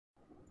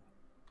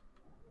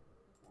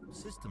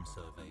System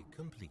survey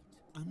complete.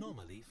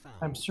 Anomaly found.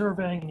 I'm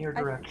surveying your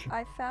direction.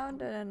 I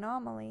found an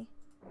anomaly.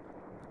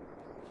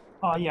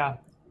 Oh, yeah.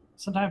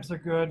 Sometimes they're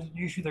good.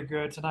 Usually they're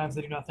good. Sometimes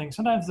they do nothing.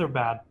 Sometimes they're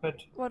bad.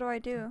 But What do I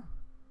do?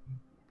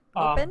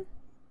 Open?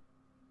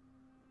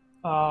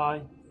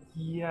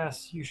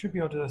 Yes. You should be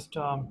able to just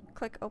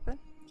Click open.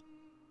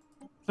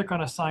 click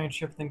on a science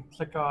ship, then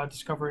click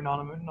discover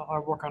anomaly,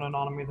 or work on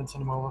anomaly, then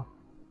send them over.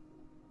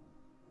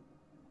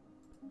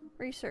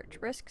 Research.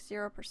 Risk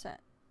 0%.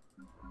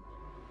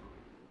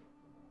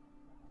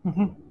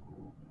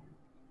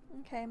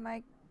 Okay,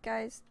 my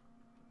guy's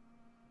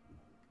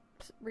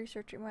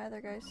researching, my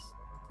other guy's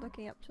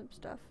looking up some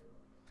stuff.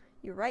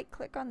 You right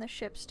click on the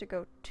ships to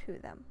go to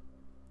them.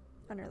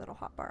 On your little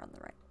hotbar on the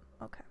right.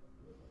 Okay.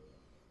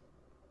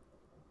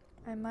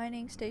 My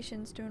mining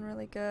station's doing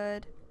really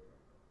good.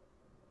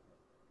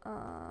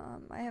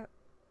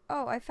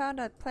 I found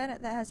a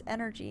planet that has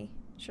energy.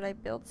 Should I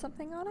build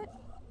something on it?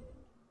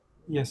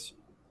 Yes.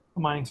 A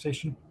mining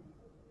station.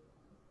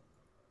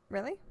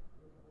 Really?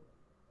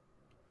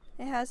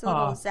 It has a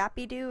little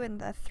zappy-doo and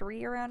the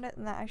 3 around it,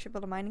 and that I should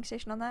build a mining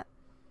station on that?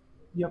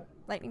 Yep.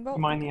 Lightning bolt?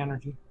 Mine the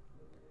energy.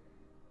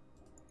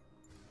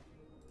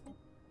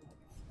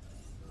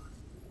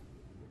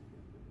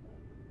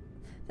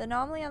 The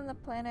anomaly on the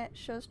planet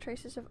shows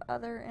traces of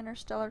other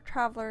interstellar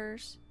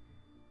travelers.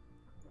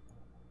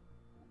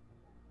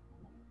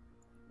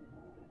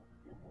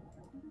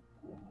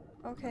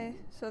 Okay,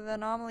 so the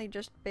anomaly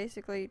just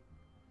basically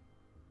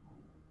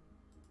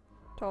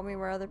told me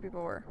where other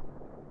people were.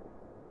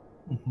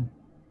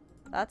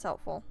 That's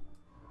helpful.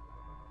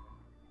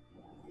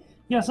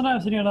 Yeah,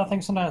 sometimes they do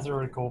nothing, sometimes they're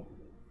really cool.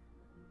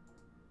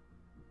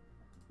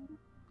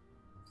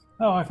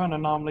 Oh, I found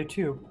an anomaly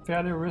too.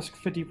 Failure risk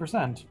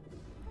 50%.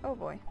 Oh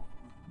boy.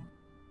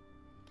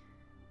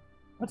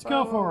 Let's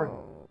go forward.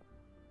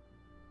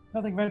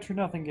 Nothing ventured,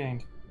 nothing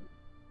gained.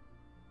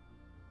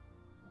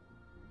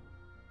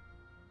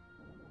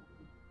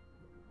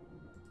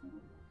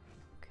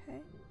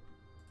 Okay.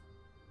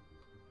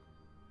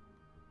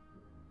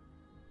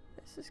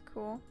 This is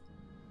cool.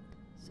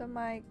 So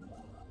my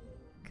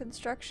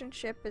construction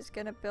ship is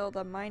gonna build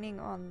a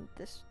mining on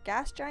this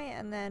gas giant,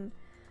 and then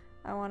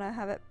I want to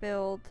have it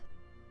build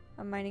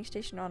a mining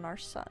station on our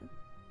sun.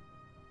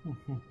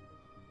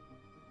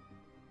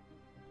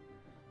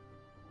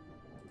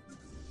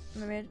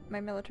 My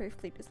military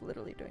fleet is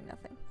literally doing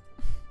nothing.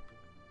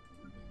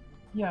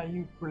 Yeah,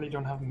 you really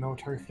don't have a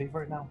military fleet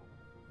right now.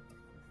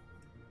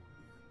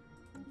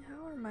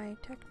 How are my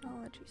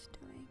technologies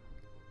doing?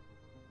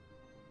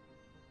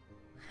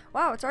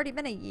 Wow, it's already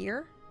been a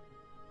year?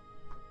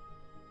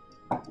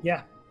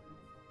 Yeah.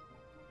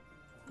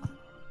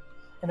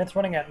 And it's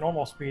running at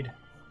normal speed.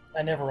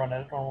 I never run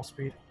at normal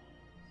speed.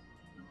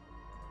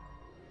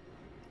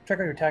 Check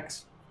out your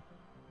techs.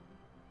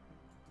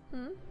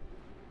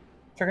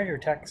 Check out your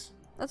techs.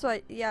 That's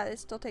why, yeah, it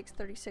still takes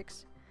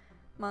 36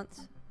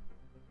 months.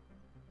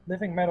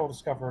 Living metal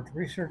discovered.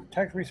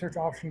 Tech research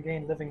option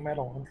gained living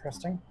metal.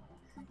 Interesting.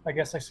 I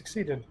guess I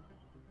succeeded.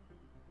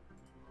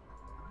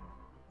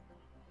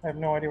 I have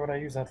no idea what I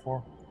use that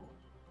for.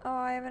 Oh,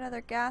 I have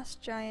another gas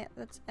giant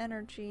that's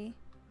energy.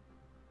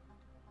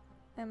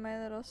 And my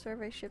little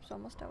survey ship's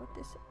almost done with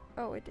this.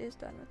 Oh, it is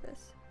done with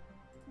this.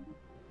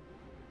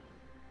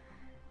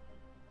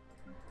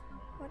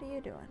 What are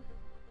you doing?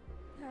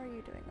 How are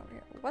you doing over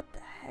here? What the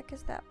heck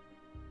is that?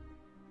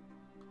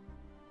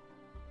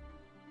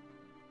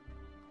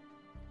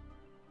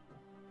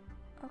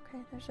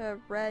 Okay, there's a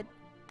red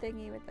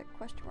thingy with a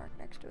question mark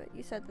next to it.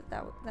 You said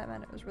that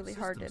meant it was really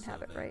hard to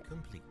inhabit, right?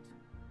 Complete.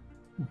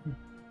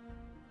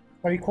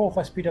 Are you cool if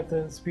I speed up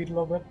the speed a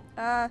little bit?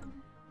 Yeah.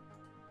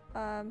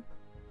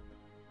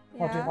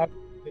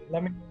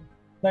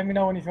 Let me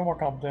know when you feel more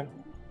competent.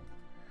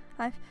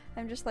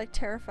 I'm just like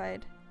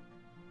terrified.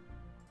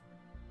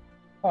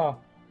 Oh,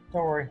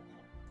 don't worry.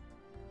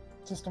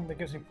 System that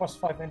gives me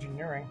 +5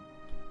 engineering.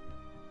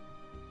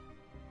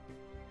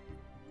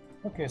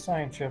 Okay,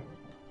 science ship.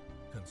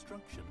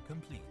 Construction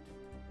complete.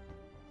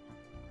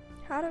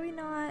 How do we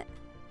not?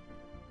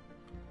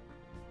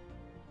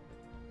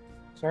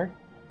 Sorry?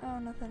 Oh,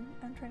 nothing.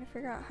 I'm trying to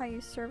figure out how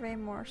you survey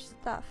more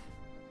stuff.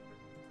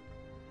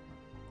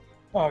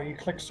 Oh, you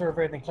click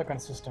survey, then click on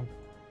system.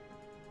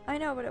 I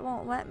know, but it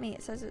won't let me.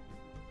 It says it...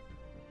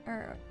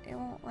 Or, it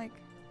won't, like,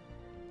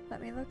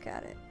 let me look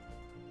at it.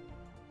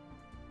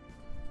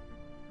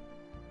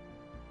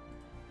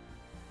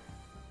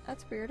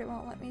 That's weird. It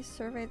won't let me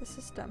survey the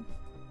system.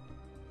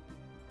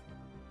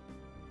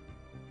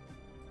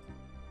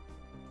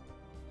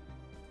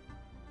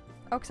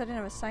 Oh, because I didn't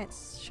have a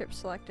science ship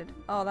selected.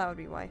 Oh, that would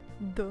be why.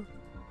 Duh.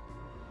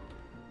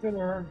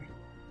 Good.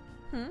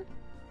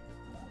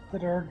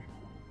 Good.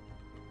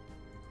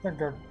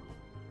 Good.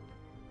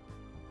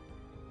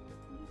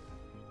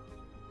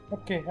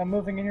 Okay, I'm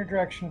moving in your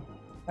direction.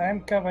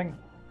 I'm coming.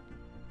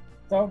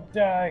 Don't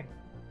die.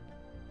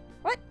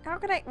 What? How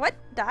could I? What?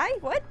 Die?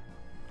 What?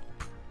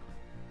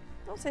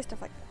 Don't say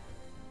stuff like that.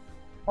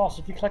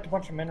 Also, if you collect a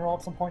bunch of mineral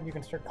at some point, you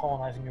can start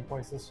colonizing new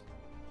places.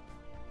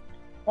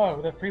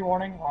 Oh, the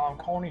pre-warning,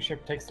 colony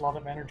ship takes a lot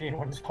of energy, and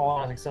when it's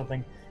colonizing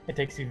something, it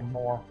takes even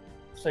more.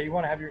 So you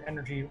want to have your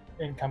energy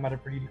income at a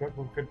pretty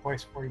good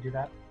place before you do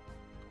that.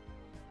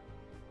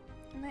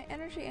 My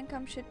energy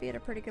income should be at a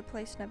pretty good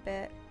place in a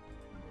bit.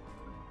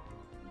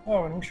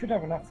 Oh, and we should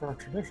have enough for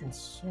traditions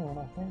soon,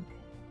 I think.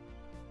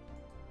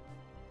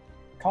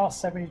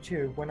 Cost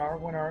 72. When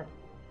our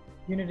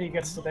unity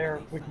gets to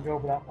there, we can go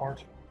over that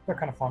part. They're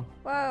kind of fun.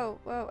 Whoa,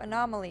 whoa,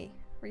 anomaly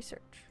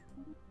research.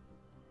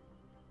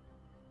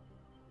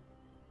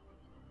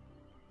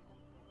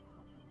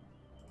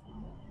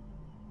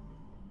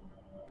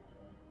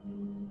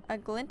 A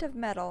glint of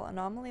metal,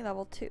 anomaly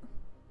level 2.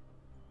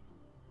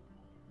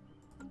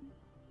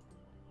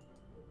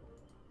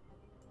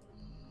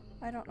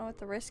 I don't know what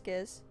the risk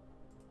is.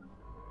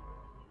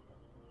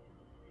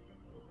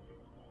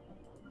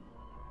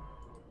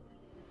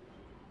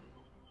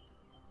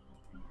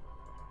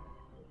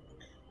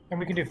 And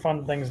we can do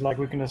fun things like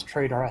we can just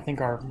trade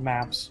our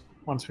maps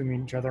once we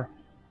meet each other.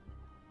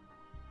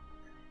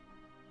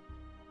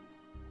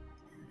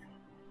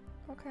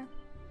 Okay.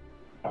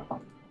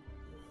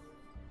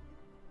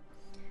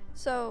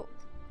 So,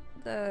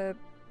 the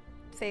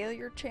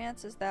failure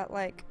chance is that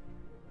like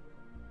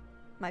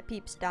my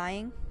peeps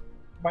dying?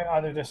 Might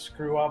either just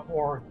screw up,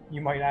 or you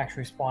might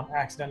actually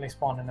accidentally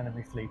spawn an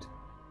enemy fleet.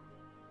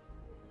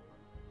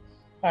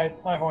 I've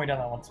only done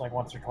that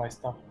once or twice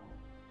though.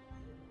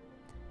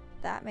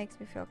 That makes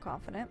me feel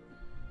confident.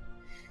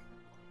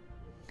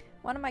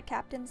 One of my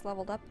captains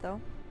leveled up though.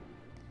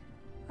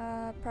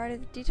 Prior to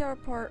the detailed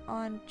report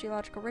on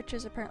geological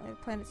riches, apparently the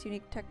planet's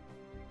unique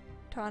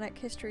tectonic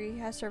history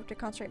has served to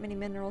concentrate many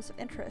minerals of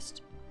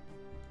interest.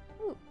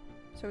 Ooh,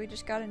 so we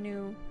just got a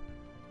new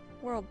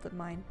world to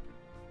mine.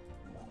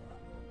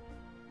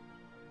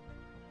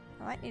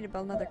 I might need to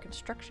build another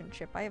construction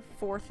ship. I have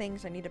 4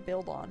 things I need to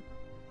build on.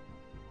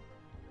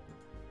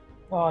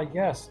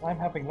 Yes, I'm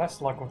having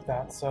less luck with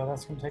that, so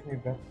that's going to take me a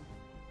bit.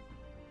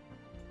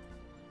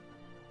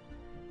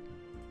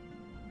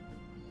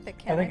 But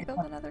can I build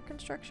another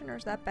construction, or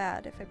is that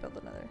bad if I build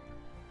another?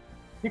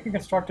 You can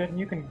construct it, and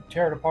you can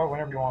tear it apart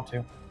whenever you want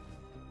to.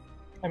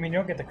 I mean, you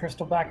don't get the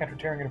crystal back after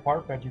tearing it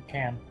apart, but you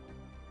can.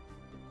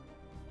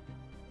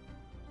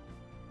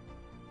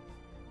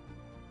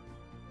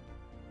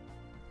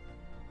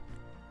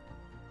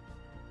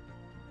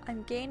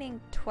 I'm gaining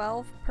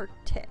 12 per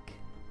tick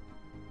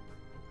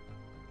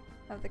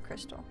of the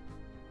crystal.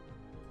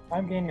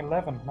 I'm gaining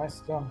 11.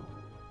 Nice done.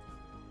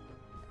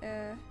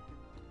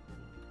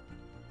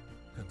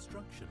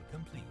 Construction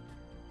complete.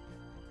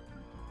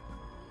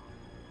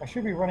 I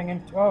should be running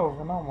into... Oh,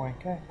 anomaly.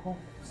 Okay, cool.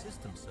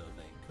 System survey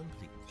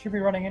complete. Should be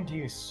running into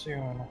you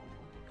soon.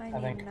 I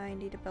need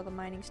 90 to build a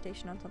mining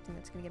station on something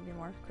that's going to give me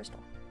more crystal.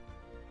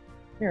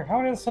 Here,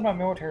 how does send my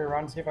military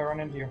run, see if I run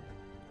into you?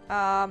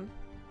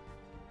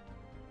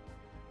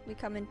 We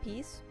come in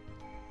peace.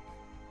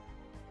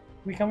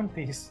 We come in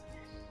peace.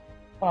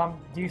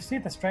 Do you see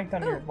the strength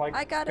on your, like,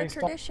 I got a space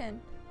dock?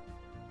 tradition.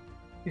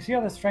 You see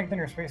how the strength on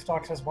your space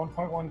dock says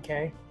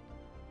 1.1k?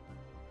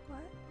 What?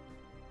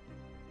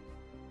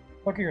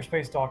 Look at your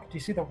space dock. Do you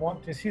see the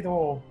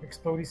little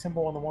explodey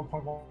symbol on the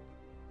 1.1?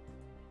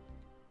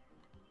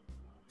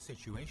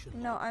 Situation.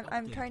 No,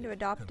 I'm trying to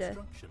adopt a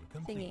Construction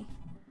complete.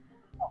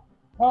 thingy.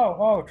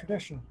 Oh,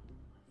 tradition.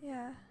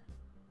 Yeah.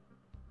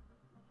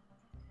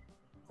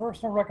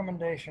 Personal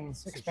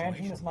recommendations.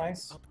 Expansion is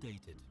nice.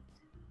 Updated.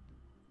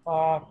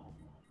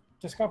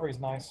 Discovery is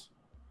nice.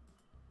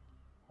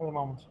 For the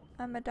moment.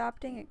 I'm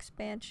adopting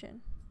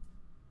expansion.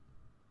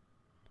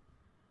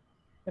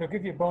 It'll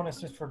give you a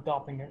bonus just for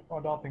adopting it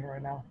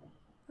right now.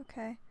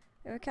 Okay.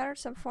 We encountered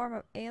some form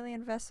of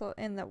alien vessel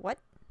in the what?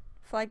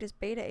 Flagged as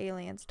beta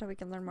aliens until we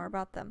can learn more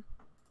about them.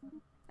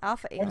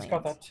 Alpha aliens. I just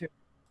got that too.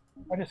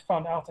 I just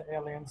found alpha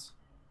aliens.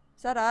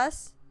 Is that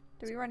us?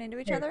 Do we run into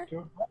each other?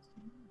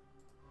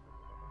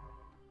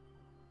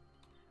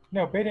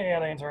 No, beta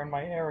aliens are in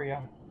my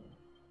area.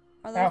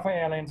 Alpha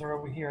aliens are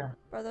over here.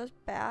 Are those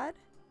bad?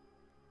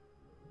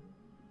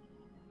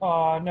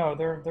 No,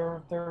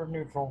 they're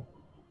neutral.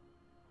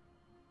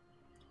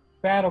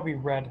 Bad will be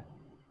red.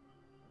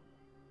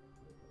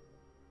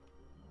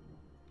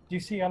 Do you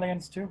see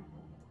aliens too?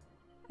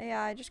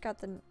 Yeah, I just got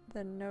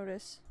the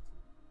notice.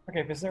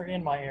 Okay, because they're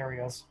in my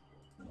areas.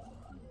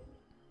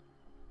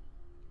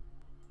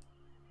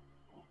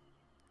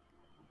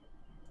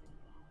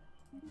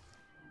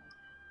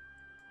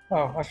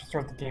 Oh, I should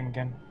start the game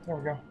again. There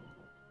we go.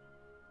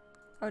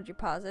 Oh, did you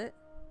pause it?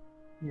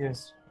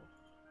 Yes.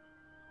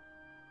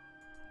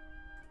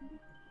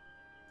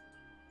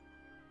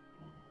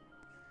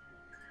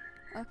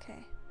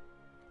 Okay.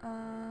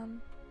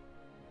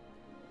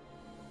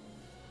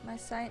 My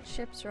science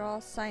ships are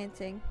all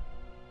sciencing.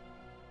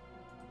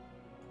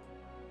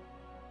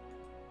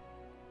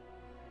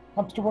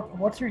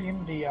 What's your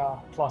Unity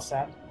plus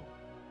at?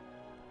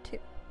 2.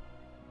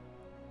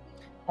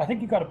 I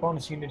think you got a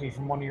bonus Unity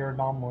from one of your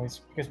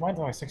anomalies, because mine's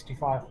only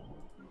 65.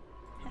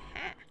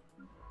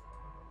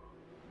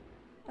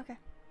 Okay.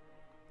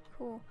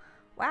 Cool.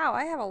 Wow,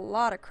 I have a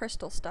lot of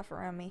crystal stuff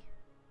around me.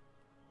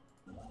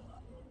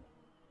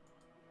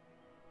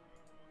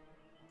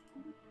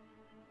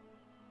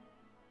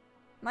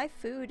 my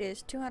food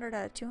is 200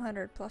 out of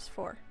 200 plus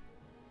 4.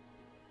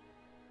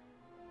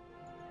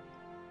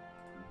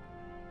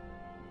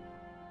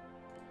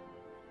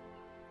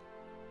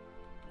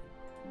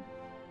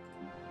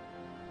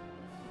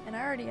 And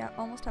I already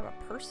almost have a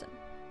person.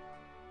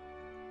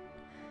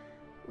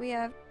 We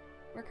have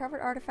recovered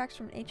artifacts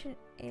from ancient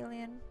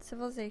alien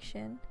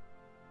civilization.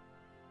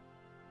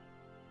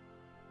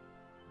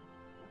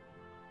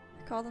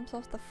 They call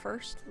themselves the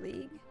First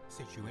League.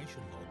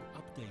 Situation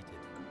log updated.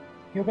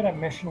 You'll get a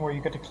mission where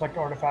you get to collect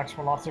artifacts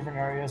from lots of different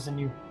areas, and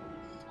you...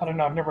 I don't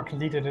know, I've never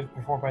completed it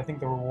before, but I think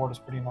the reward is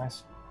pretty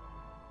nice.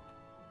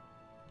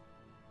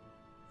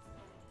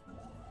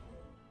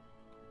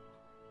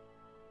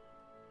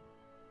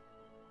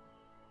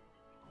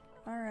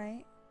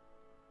 Alright.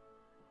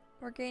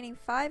 We're gaining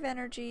 5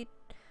 energy,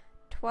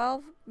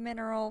 12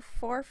 mineral,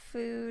 4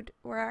 food.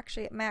 We're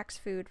actually at max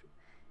food.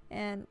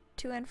 And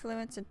 2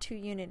 influence and 2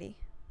 unity.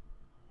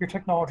 Your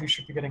technology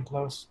should be getting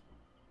close.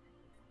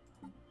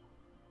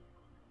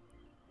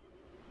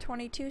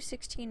 22,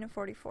 16, and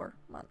 44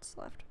 months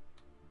left.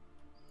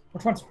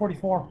 Which one's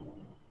 44?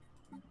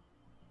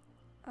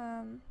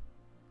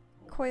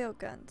 Coil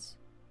guns.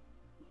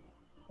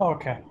 Oh,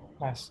 okay,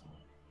 nice.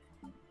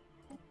 You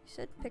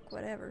said pick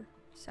whatever.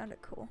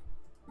 Sounded cool.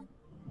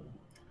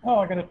 Oh,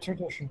 I got a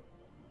tradition.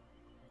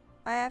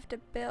 I have to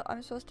build.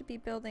 I'm supposed to be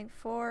building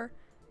 4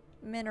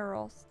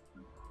 minerals.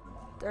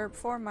 There are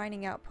 4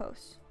 mining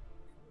outposts.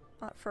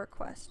 Not for a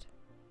quest.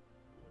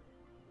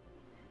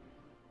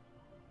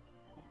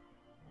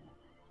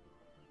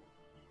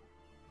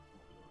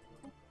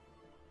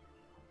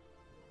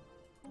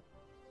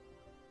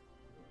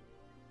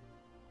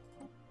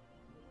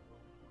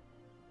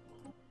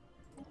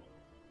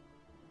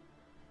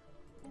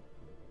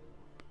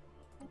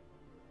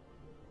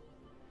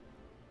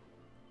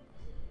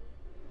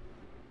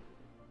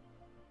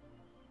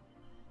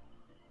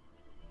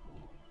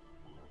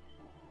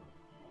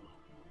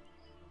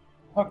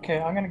 Okay,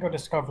 I'm gonna go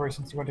Discovery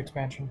since you went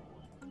Expansion.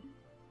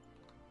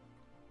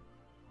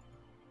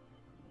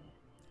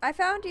 I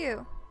found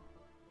you!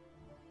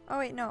 Oh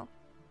wait, no.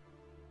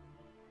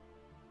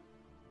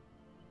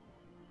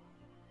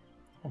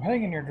 I'm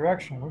heading in your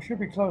direction. We should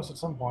be close at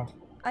some point.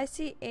 I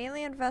see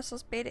alien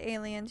vessels, beta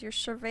aliens. You're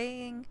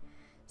surveying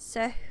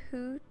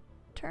Sehu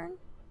turn?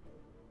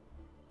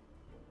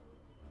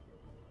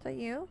 Is that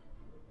you?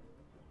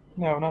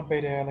 No, not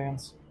beta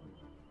aliens.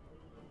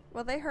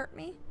 Will they hurt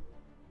me?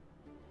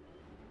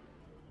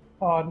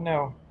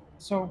 No.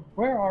 So,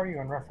 where are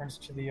you in reference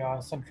to the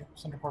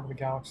center part of the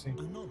galaxy?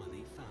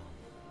 Anomaly found.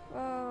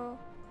 Whoa.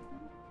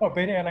 Oh,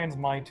 beta aliens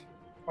might.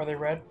 Are they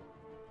red?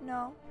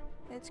 No.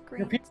 It's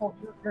green.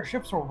 Your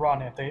ships will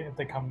run if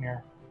they come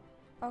near.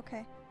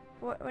 Okay.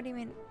 What do you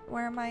mean?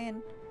 Where am I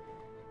in?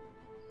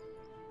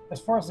 As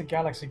far as the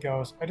galaxy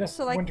goes, I just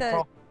So like went the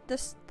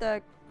across.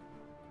 the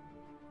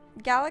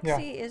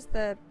galaxy is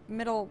the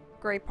middle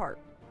gray part.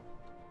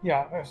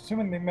 Yeah,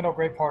 assuming the middle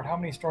gray part, how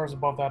many stars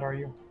above that are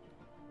you?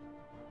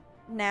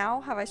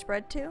 Now have I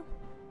spread to?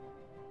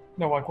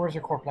 No, like where's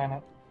your core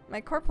planet?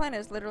 My core planet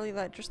is literally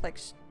like just like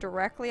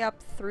directly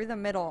up through the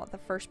middle of the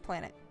first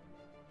planet.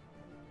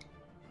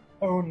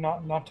 Oh,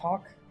 not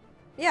talk?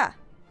 Yeah.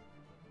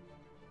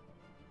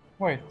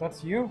 Wait,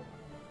 that's you?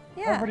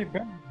 Yeah. I've already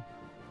been.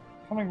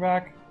 Coming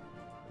back.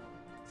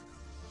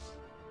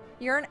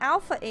 You're an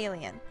alpha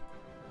alien.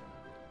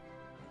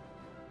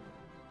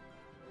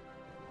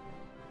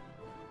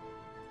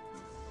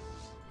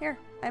 Here,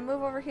 I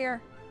move over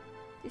here.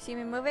 You see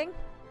me moving?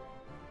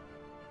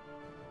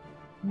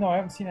 No, I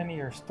haven't seen any of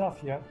your stuff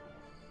yet.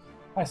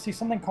 I see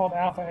something called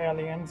Alpha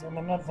Aliens and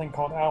another thing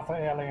called Alpha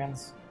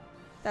Aliens.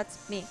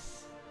 That's me.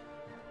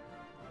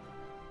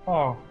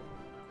 Oh.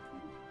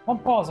 I'm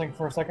pausing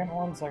for a second.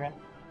 1 second.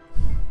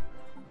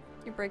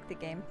 You break the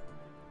game.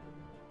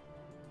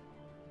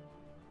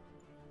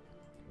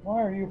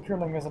 Why are you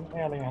appearing as an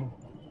alien?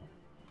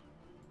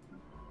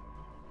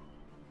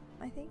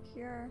 I think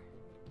you're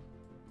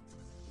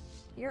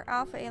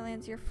alpha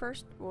aliens. Your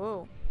first.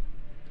 Whoa.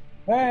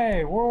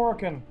 Hey, we're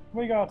working.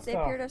 We got They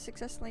stuff. appear to have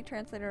successfully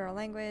translated our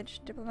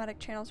language. Diplomatic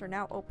channels are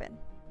now open.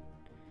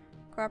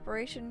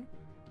 Cooperation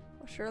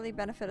will surely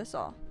benefit us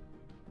all.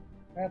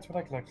 That's what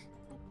I clicked.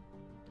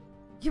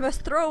 You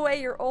must throw away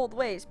your old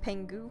ways,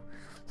 Pengu.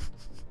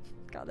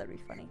 God, that'd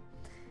be funny.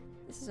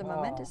 This is a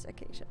momentous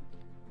occasion.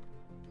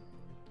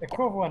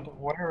 Equivalent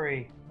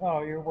wary.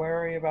 Oh, you're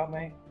wary about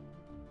me?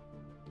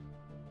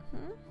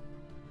 Hmm?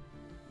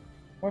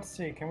 Let's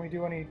see, can we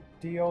do any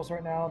deals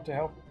right now to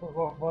help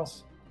both of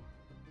us?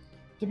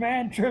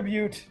 Demand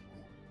tribute!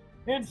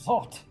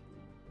 Insult!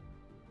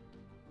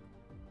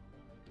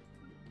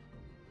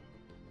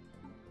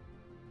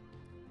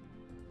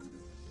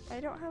 I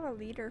don't have a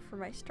leader for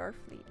my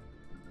Starfleet.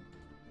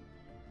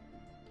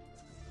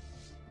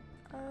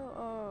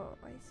 Oh,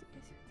 I see.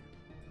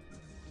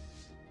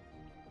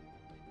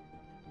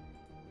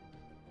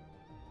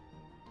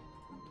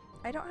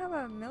 I don't have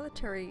a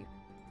military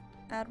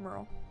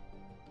admiral.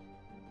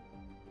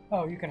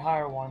 Oh, you can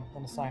hire one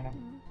and assign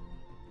him.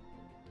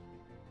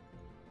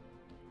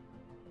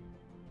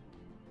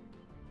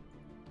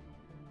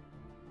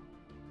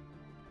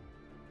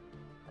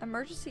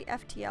 Emergency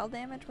FTL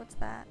damage? What's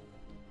that?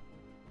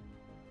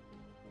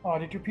 Oh,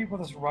 did your people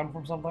just run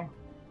from something?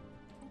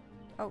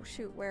 Oh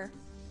shoot, where?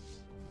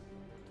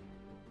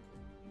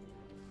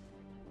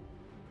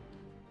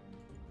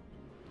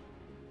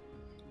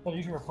 That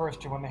usually refers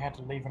to when they had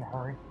to leave in a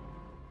hurry.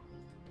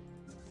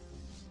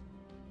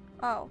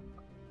 Oh.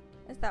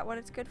 Is that what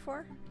it's good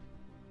for?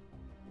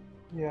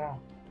 Yeah.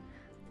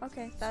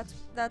 Okay, that's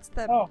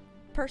the Oh,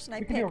 person I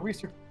we can do a picked.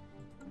 research.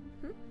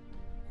 Hmm?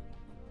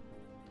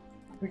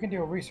 We can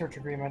do a research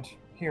agreement.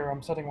 Here,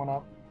 I'm setting one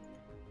up.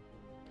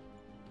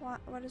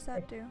 What does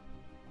that do?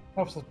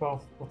 Helps us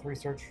both with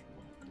research.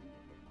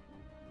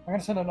 I'm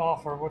gonna send an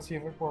offer. Let's see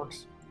if it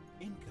works.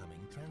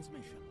 Incoming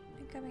transmission.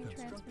 Incoming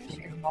Construction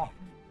transmission. complete.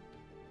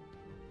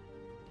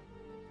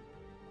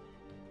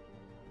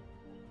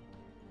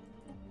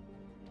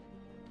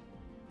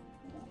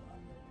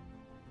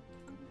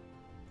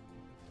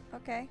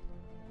 Okay.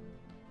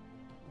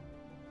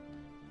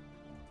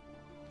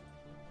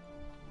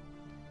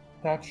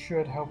 That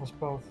should help us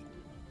both.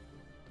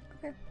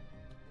 Okay.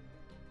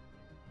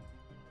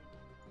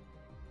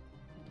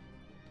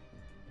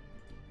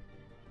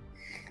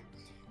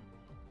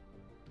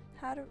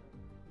 How do...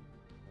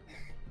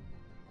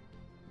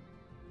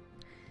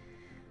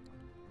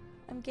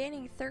 I'm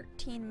gaining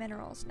 13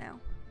 minerals now.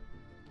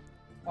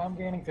 I'm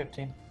gaining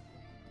 15.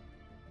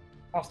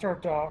 I'll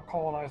start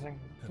colonizing.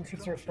 We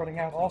should start spreading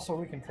out. Also,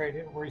 we can trade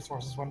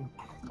resources when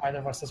either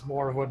of us has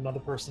more of what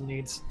another person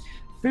needs.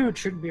 Food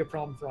shouldn't be a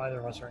problem for either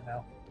of us right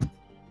now.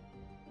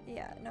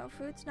 Yeah, no,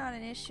 food's not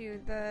an issue.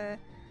 The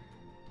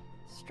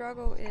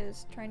struggle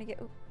is trying to get...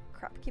 Oh,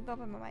 crap, keep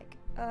up on my mic.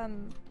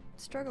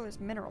 Struggle is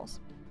minerals.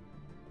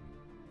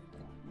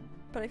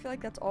 But I feel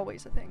like that's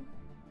always a thing.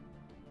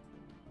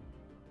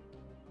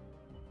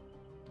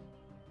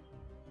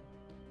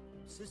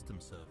 System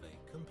survey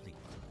complete.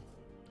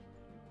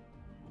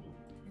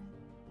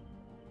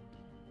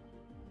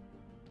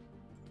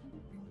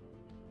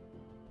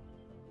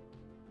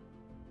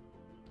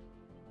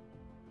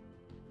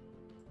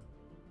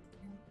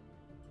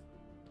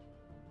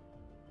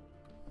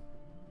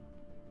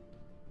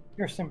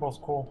 Your symbol's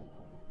cool.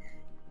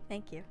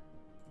 Thank you.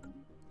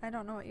 I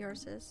don't know what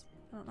yours is.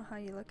 I don't know how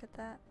you look at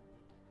that.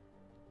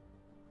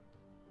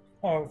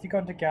 Oh, if you go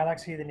into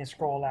Galaxy, then you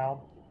scroll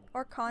out.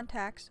 Or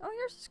contacts. Oh,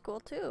 yours is cool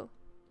too.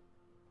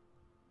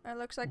 It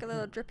looks like a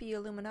little drippy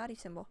Illuminati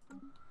symbol.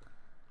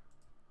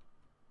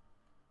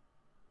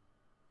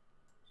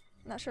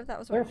 Not sure if that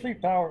was Their what... fleet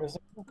power is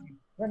equivalent.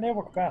 Their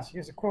naval capacity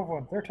is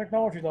equivalent. Their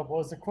technology level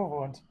is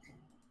equivalent.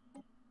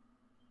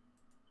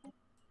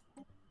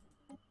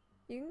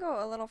 You can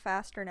go a little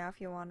faster now if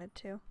you wanted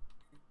to.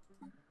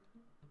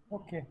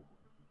 Okay.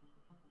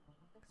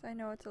 Because I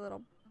know it's a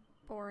little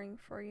boring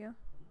for you.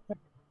 The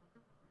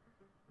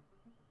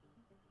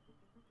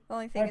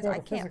only thing is I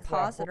can't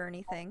pause it or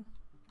anything.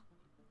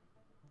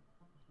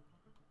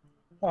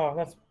 Oh,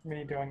 that's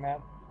me doing that.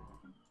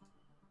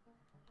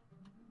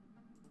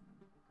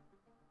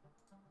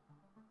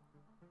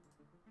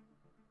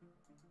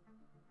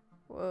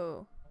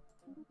 Whoa.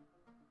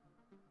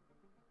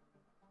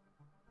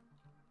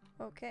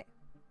 Okay.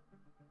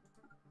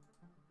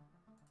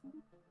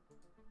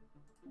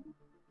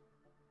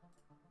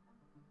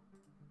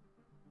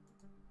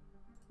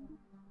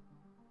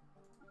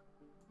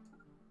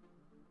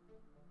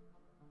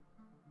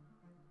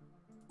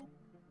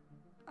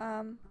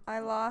 I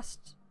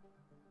lost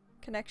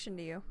connection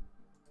to you.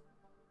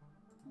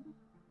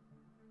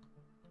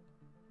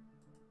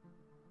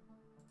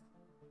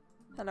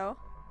 Hello?